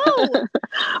 No,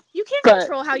 you can't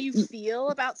control how you feel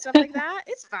about stuff like that.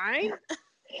 It's fine.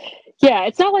 Yeah,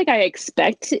 it's not like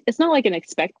it's not like an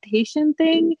expectation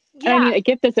thing. Yeah. And I mean, a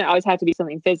gift doesn't always have to be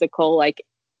something physical. Like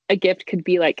a gift could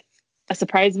be like a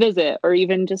surprise visit or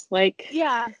even just like,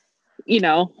 you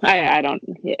know, I don't,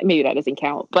 maybe that doesn't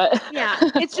count, but yeah,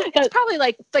 it's probably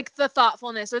like the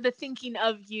thoughtfulness or the thinking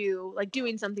of you, like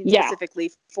doing something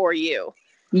specifically for you.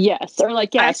 Yes. Or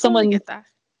like, someone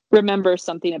remembers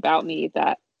something about me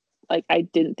that like I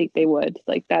didn't think they would.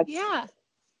 Like that's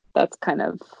kind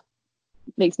of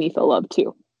makes me feel loved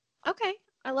too. Okay.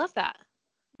 I love that.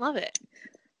 Love it.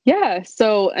 Yeah.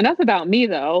 So enough about me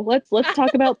though. Let's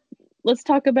talk about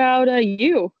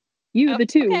you. The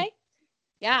two. Okay.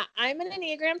 Yeah, I'm an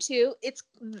Enneagram 2. It's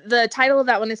the title of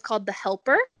that one is called The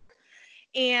Helper.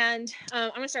 And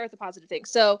I'm going to start with the positive thing.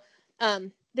 So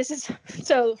the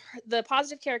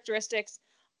positive characteristics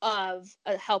of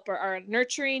a helper are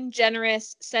nurturing,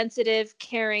 generous, sensitive,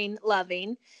 caring,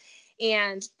 loving.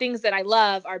 And things that I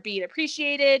love are being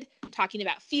appreciated, talking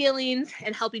about feelings,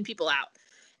 and helping people out.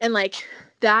 And like,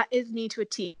 that is me to a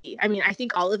T. I mean, I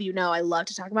think all of you know I love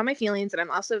to talk about my feelings, and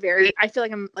I'm also I feel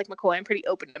like I'm like McCoy, I'm pretty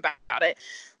open about it.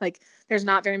 Like, there's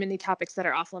not very many topics that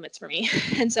are off limits for me.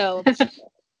 And so,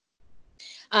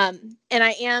 and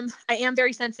I am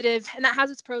very sensitive, and that has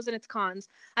its pros and its cons.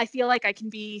 I feel like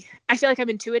I'm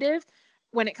intuitive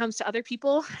when it comes to other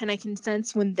people, and I can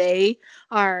sense when they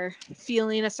are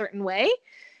feeling a certain way.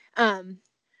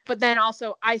 But then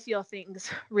also I feel things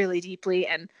really deeply,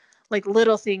 and like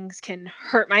little things can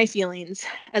hurt my feelings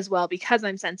as well because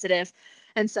I'm sensitive.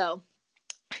 And so,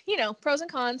 you know, pros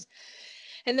and cons.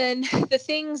 And then the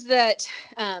things that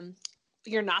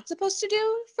you're not supposed to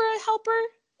do for a helper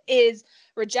is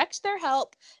reject their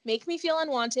help, make me feel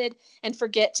unwanted, and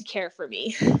forget to care for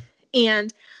me.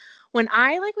 And when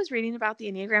I like was reading about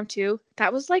the Enneagram 2,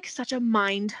 that was like such a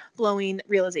mind-blowing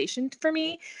realization for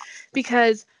me,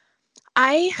 because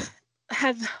I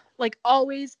have like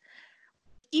always,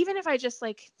 even if I just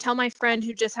like tell my friend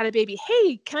who just had a baby,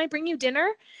 hey, can I bring you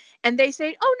dinner? And they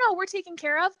say, oh no, we're taken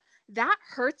care of. That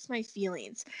hurts my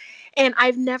feelings. And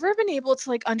I've never been able to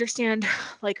like understand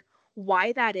like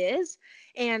why that is.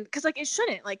 And because like it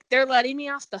shouldn't, like they're letting me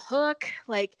off the hook.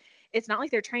 Like it's not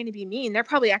like they're trying to be mean. They're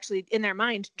probably actually in their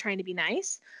mind trying to be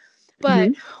nice.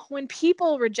 But when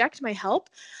people reject my help,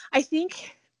 I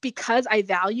think because I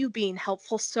value being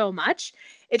helpful so much,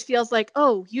 it feels like,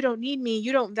 oh, you don't need me.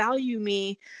 You don't value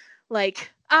me.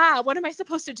 Like, what am I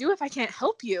supposed to do if I can't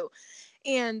help you?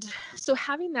 And so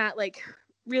having that like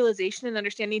realization and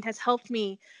understanding has helped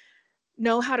me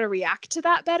know how to react to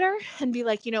that better and be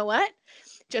like, you know what?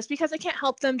 Just because I can't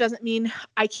help them doesn't mean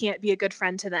I can't be a good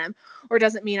friend to them, or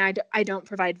doesn't mean I don't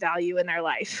provide value in their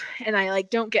life. And I like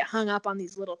don't get hung up on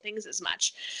these little things as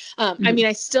much. I mean,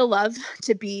 I still love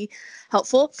to be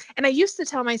helpful. And I used to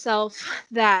tell myself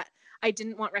that I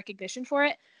didn't want recognition for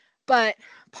it. But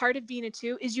part of being a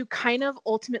 2 is you kind of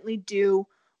ultimately do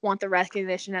want the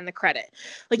recognition and the credit.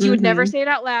 Like you would never say it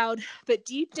out loud, but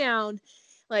deep down,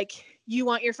 like you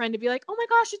want your friend to be like, oh my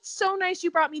gosh, it's so nice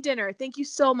you brought me dinner. Thank you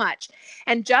so much.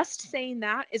 And just saying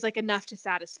that is like enough to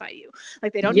satisfy you.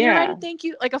 Like they don't need to write a thank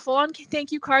you, like a full on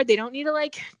thank you card. They don't need to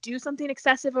like do something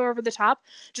excessive or over the top.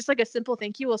 Just like a simple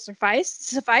thank you will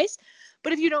suffice.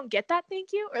 But if you don't get that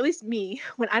thank you, or at least me,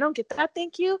 when I don't get that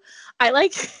thank you, I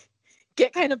like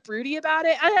get kind of broody about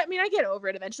it. I mean, I get over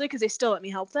it eventually because they still let me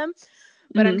help them.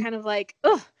 But I'm kind of like,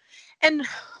 oh, and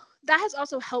that has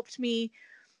also helped me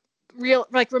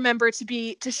remember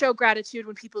to show gratitude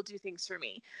when people do things for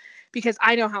me, because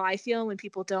I know how I feel when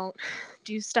people don't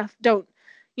do stuff, don't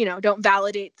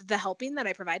validate the helping that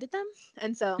I provided them.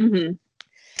 And so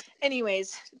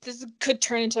anyways, this could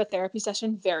turn into a therapy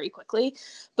session very quickly,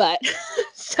 but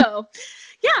so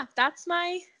yeah, that's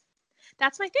my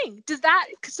thing.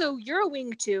 So you're a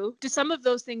wing 2. Do some of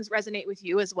those things resonate with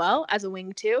you as well as a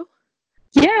wing 2?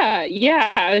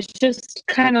 Yeah. I was just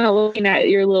kind of looking at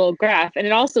your little graph, and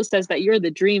it also says that you're the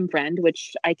dream friend,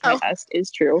 which I can attest is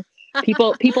true.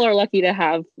 People are lucky to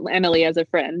have Emily as a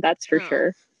friend, that's for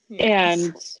sure. Yes.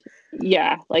 And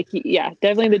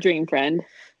definitely the dream friend.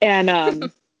 And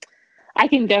I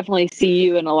can definitely see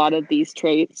you in a lot of these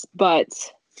traits, but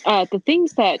the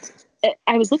things that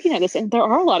I was looking at this, and there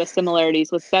are a lot of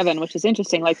similarities with 7, which is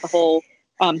interesting. Like the whole,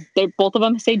 they're both of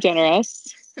them say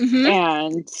generous.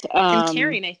 And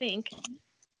caring, I think.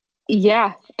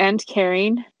 Yeah, and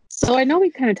caring. So I know we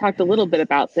kind of talked a little bit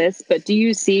about this, but do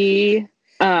you see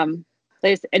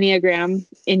this Enneagram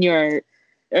in your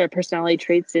personality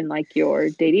traits in like your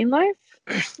dating life?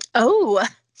 Oh,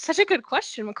 such a good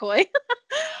question, McCoy.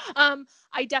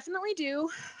 I definitely do.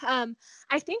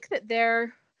 I think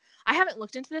that I haven't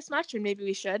looked into this much, and maybe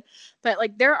we should, but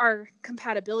like there are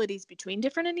compatibilities between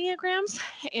different Enneagrams,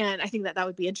 and I think that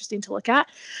would be interesting to look at.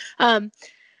 But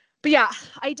yeah,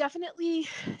 I definitely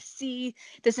see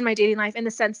this in my dating life in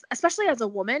the sense, especially as a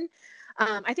woman.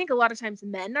 I think a lot of times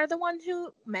men are the ones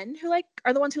who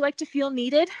like to feel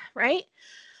needed, right?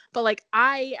 But like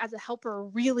I, as a helper,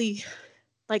 really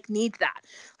like need that.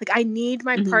 Like I need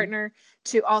my partner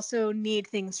to also need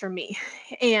things from me.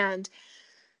 And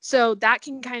so that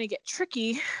can kind of get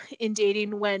tricky in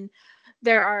dating when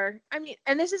there are,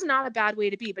 and this is not a bad way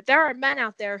to be, but there are men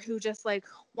out there who just like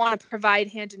want to provide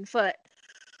hand and foot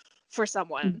for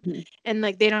someone. And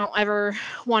like they don't ever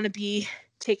want to be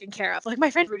taken care of. Like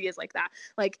my friend Rudy is like that.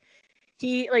 Like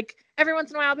he, like every once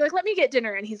in a while I'll be like, let me get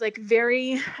dinner, and he's like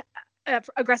very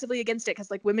aggressively against it because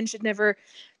like women should never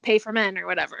pay for men or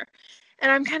whatever.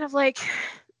 And I'm kind of like,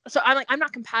 so I'm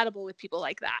not compatible with people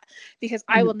like that, because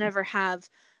I will never have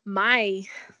my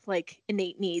like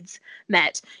innate needs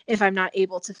met if I'm not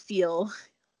able to feel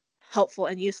helpful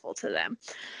and useful to them.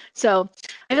 So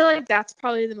I feel like that's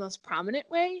probably the most prominent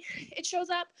way it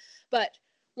shows up. But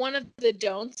one of the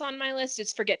don'ts on my list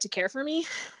is forget to care for me.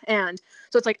 And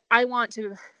so it's like, I want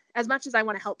to, as much as I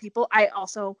want to help people, I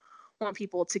also want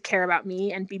people to care about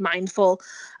me and be mindful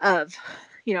of,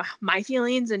 my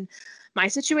feelings and my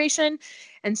situation.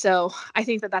 And so I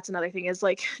think that that's another thing, is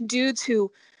like dudes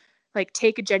who like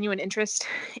take a genuine interest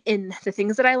in the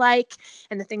things that I like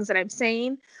and the things that I'm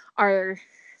saying are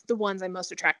the ones I'm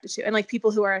most attracted to. And like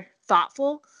people who are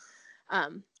thoughtful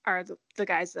are the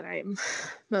guys that I'm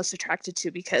most attracted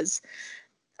to, because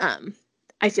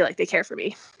I feel like they care for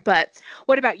me. But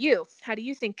what about you? How do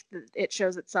you think that it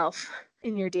shows itself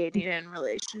in your dating and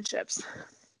relationships?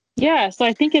 Yeah, so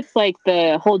I think it's like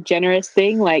the whole generous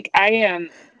thing. Like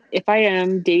if I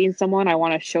am dating someone, I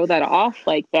want to show that off,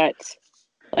 like that,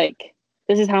 like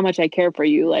this is how much I care for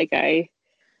you. Like I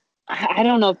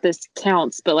don't know if this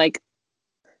counts, but like,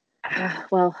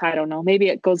 well, I don't know. Maybe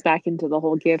it goes back into the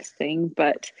whole gifts thing,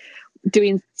 but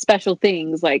doing special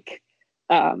things like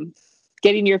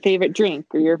getting your favorite drink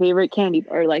or your favorite candy,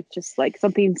 or like just like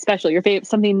something special, your favorite,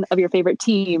 something of your favorite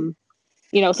team,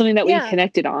 something that we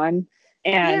connected on,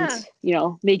 and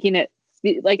making it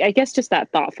like, I guess just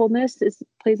that thoughtfulness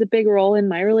plays a big role in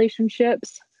my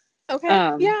relationships.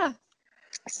 Okay.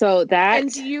 So that.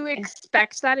 And do you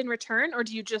expect that in return, or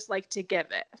do you just like to give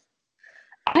it?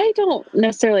 I don't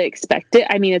necessarily expect it.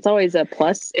 I mean, it's always a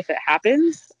plus if it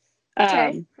happens.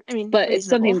 Okay. I mean, but reasonable. It's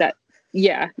something that,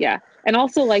 yeah. And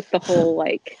also like the whole,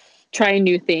 like trying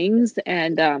new things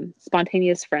and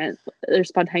spontaneous plans.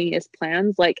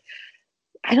 Like,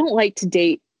 I don't like to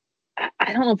date.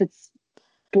 I don't know if it's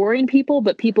boring people,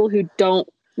 but people who don't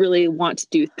really want to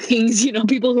do things,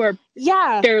 people who are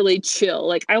fairly chill.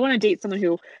 Like, I want to date someone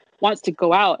who wants to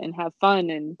go out and have fun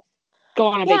and go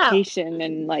on a vacation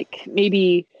and like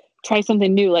maybe try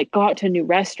something new, like go out to a new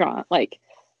restaurant, like,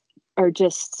 or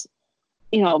just,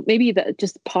 maybe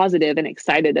just positive and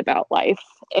excited about life.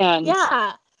 And they're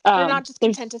not just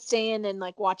content to stay in and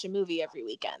like watch a movie every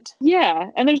weekend. Yeah.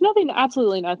 And there's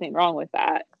absolutely nothing wrong with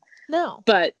that. No.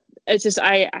 But it's just,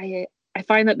 I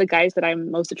find that the guys that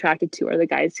I'm most attracted to are the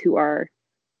guys who are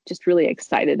just really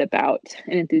excited about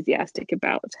and enthusiastic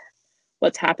about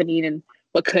what's happening and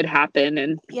what could happen.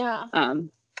 And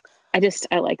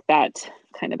I like that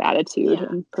kind of attitude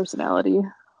and personality.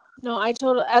 No,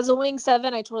 as a wing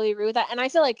 7, I totally agree with that. And I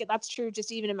feel like that's true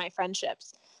just even in my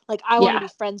friendships. Like, I want to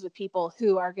be friends with people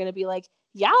who are going to be like,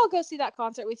 yeah, I'll go see that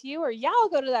concert with you, or yeah, I'll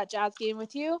go to that jazz game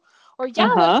with you, or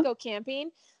yeah, let's go camping.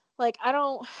 Like, I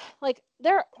don't, like,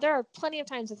 there are plenty of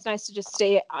times it's nice to just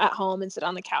stay at home and sit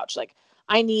on the couch. Like,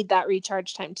 I need that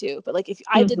recharge time too. But like, if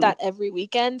I did that every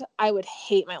weekend, I would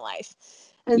hate my life.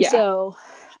 And so,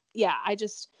 I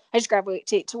just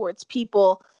gravitate towards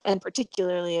people, and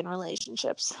particularly in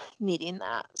relationships, needing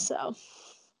that. So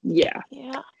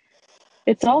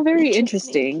it's all very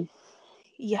interesting.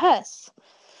 Yes.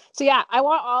 So I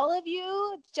want all of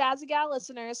you Jazzy Gal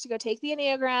listeners to go take the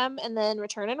Enneagram and then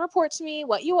return and report to me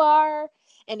what you are.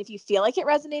 And if you feel like it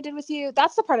resonated with you,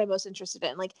 that's the part I'm most interested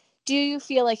in. Like, do you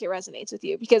feel like it resonates with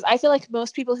you? Because I feel like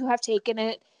most people who have taken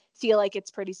it feel like it's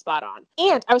pretty spot on.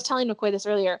 And I was telling McCoy this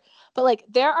earlier, but like,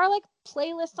 there are like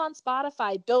playlists on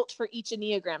Spotify built for each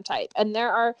Enneagram type. And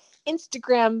there are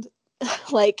Instagram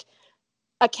like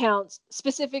accounts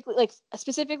specifically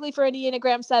for an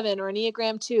Enneagram 7 or an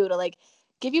Enneagram 2 to like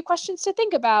give you questions to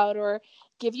think about, or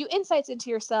give you insights into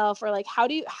yourself, or like how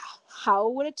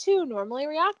would a 2 normally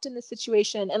react in this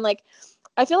situation. And like,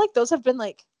 I feel like those have been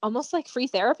like almost like free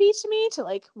therapy to me to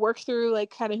like work through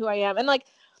like kind of who I am. And like,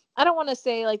 I don't want to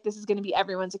say like this is going to be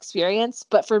everyone's experience,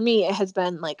 but for me it has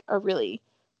been like a really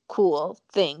cool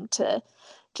thing to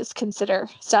just consider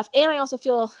stuff. And I also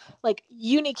feel like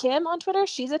Uni Kim on Twitter,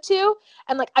 she's a 2,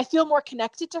 and like I feel more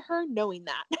connected to her knowing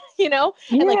that, and like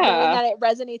knowing that it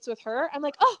resonates with her. I'm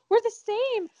like, oh, we're the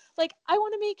same. Like, I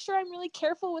want to make sure I'm really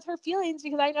careful with her feelings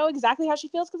because I know exactly how she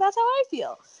feels, because that's how I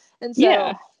feel. And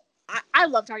so I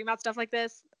love talking about stuff like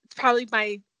this. It's probably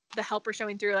the helper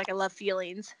showing through. Like, I love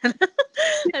feelings.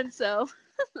 And so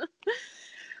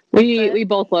we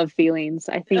both love feelings.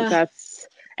 I think that's,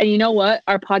 and you know what,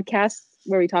 our podcasts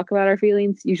where we talk about our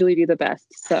feelings usually do the best.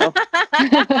 So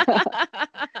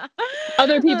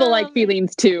other people like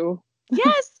feelings too.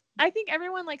 Yes, I think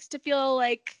everyone likes to feel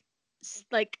like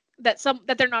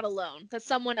that they're not alone, that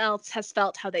someone else has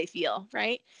felt how they feel,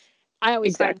 right? I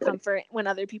always find comfort when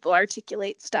other people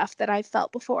articulate stuff that I've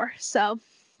felt before. So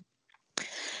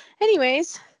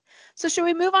anyways, so should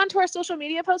we move on to our social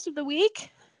media post of the week?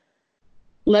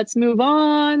 Let's move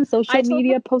on. Social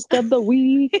media post of the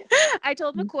week. I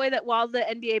told McCoy that while the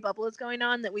NBA bubble is going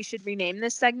on, that we should rename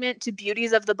this segment to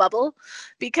Beauties of the Bubble,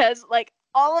 because like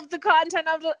all of the content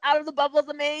out of the bubble is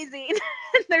amazing.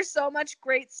 There's so much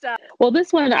great stuff. Well,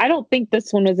 this one, I don't think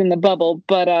this one was in the bubble,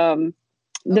 but I'm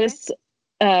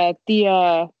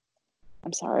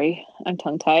sorry, I'm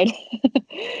tongue-tied.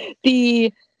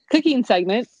 The cooking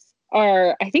segments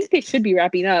I think they should be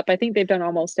wrapping up. I think they've done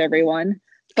almost everyone.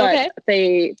 But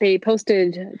they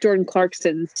posted Jordan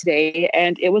Clarkson's today,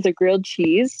 and it was a grilled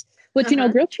cheese, which,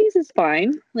 grilled cheese is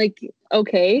fine. Like,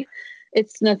 okay,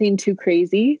 it's nothing too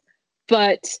crazy,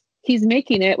 but he's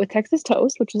making it with Texas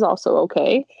toast, which is also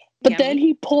okay. But then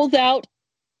he pulls out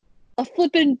a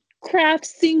flippin' Kraft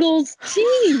Singles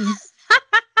cheese.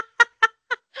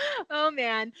 Oh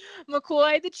man,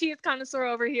 McCoy, the cheese connoisseur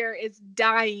over here, is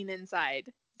dying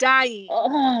inside. Dying.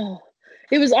 Oh,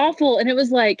 it was awful. And it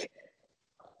was like,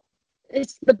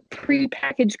 it's the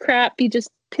pre-packaged crap you just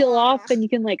peel off and you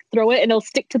can like throw it and it'll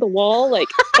stick to the wall. Like,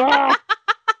 ah.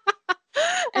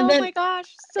 And oh then my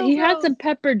gosh, so he gross. had some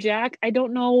pepper jack. I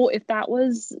don't know if that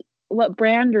was what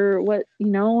brand or what,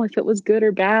 if it was good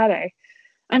or bad.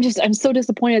 I'm so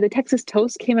disappointed. The Texas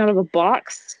Toast came out of a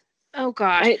box. Oh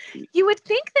gosh. You would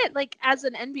think that like as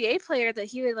an NBA player that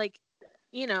he would like,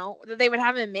 that they would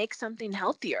have him make something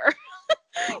healthier.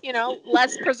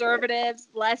 Less preservatives,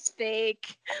 less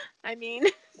fake. I mean,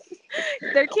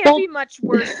 there can't be much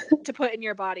worse to put in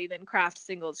your body than Kraft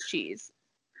Singles cheese.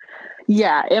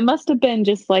 Yeah, it must have been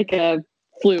just like a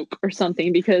fluke or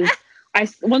something, because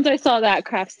once I saw that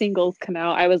Kraft Singles come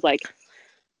out, I was like,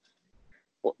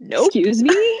 nope. Excuse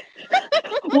me?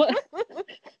 What?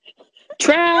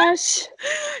 Trash.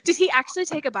 Did he actually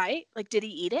take a bite? Like, did he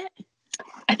eat it?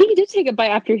 I think he did take a bite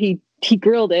after he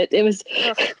grilled it.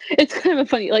 It's kind of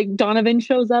funny. Like, Donovan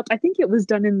shows up. I think it was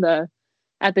done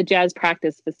at the Jazz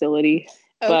practice facility.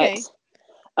 Okay.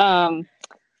 But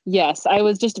yes, I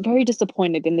was just very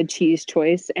disappointed in the cheese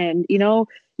choice. And,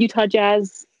 Utah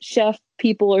Jazz chef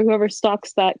people or whoever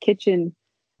stocks that kitchen,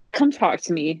 come talk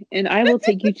to me and I will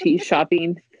take you cheese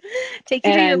shopping. Take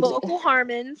you to your local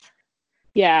Harmon's.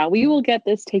 Yeah, we will get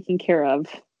this taken care of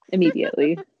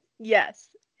immediately. Yes,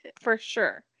 for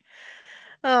sure.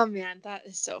 Oh man, that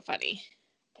is so funny.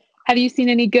 Have you seen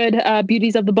any good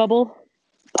Beauties of the Bubble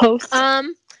posts? I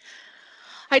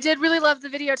did really love the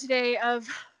video today of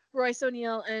Royce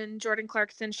O'Neal and Jordan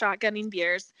Clarkson shotgunning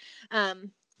beers.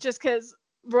 Just because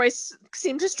Royce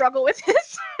seemed to struggle with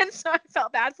this, and so I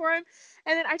felt bad for him.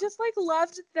 And then I just like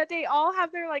loved that they all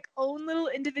have their like own little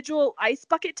individual ice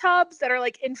bucket tubs that are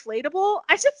like inflatable.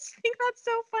 I just think that's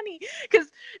so funny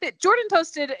because Jordan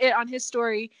posted it on his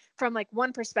story from like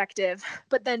one perspective,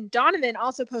 but then Donovan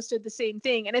also posted the same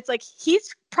thing, and it's like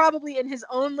he's probably in his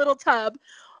own little tub,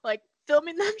 like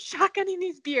filming them shotgunning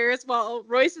these beers while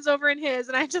Royce is over in his.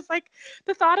 And I just like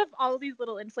the thought of all of these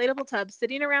little inflatable tubs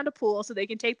sitting around a pool so they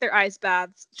can take their ice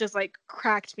baths just like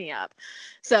cracked me up.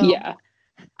 So yeah,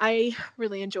 I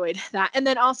really enjoyed that. And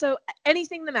then also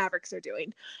anything the Mavericks are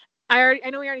doing. I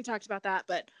know we already talked about that,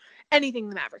 but anything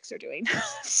the Mavericks are doing.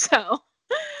 So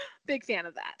big fan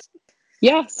of that.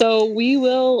 Yeah, so we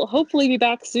will hopefully be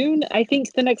back soon. I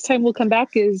think the next time we'll come back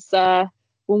is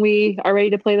when we are ready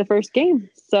to play the first game.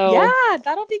 So yeah,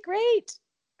 that'll be great.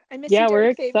 I miss you,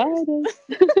 Derek Favors. We're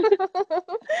excited.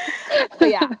 But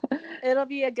yeah, it'll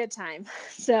be a good time.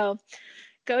 So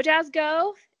go Jazz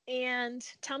go, and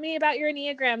tell me about your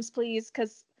Enneagrams, please,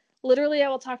 because literally I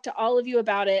will talk to all of you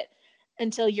about it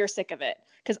until you're sick of it,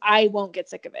 because I won't get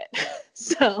sick of it.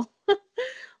 So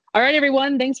all right,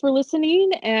 everyone, thanks for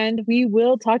listening, and we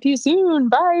will talk to you soon.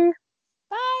 Bye.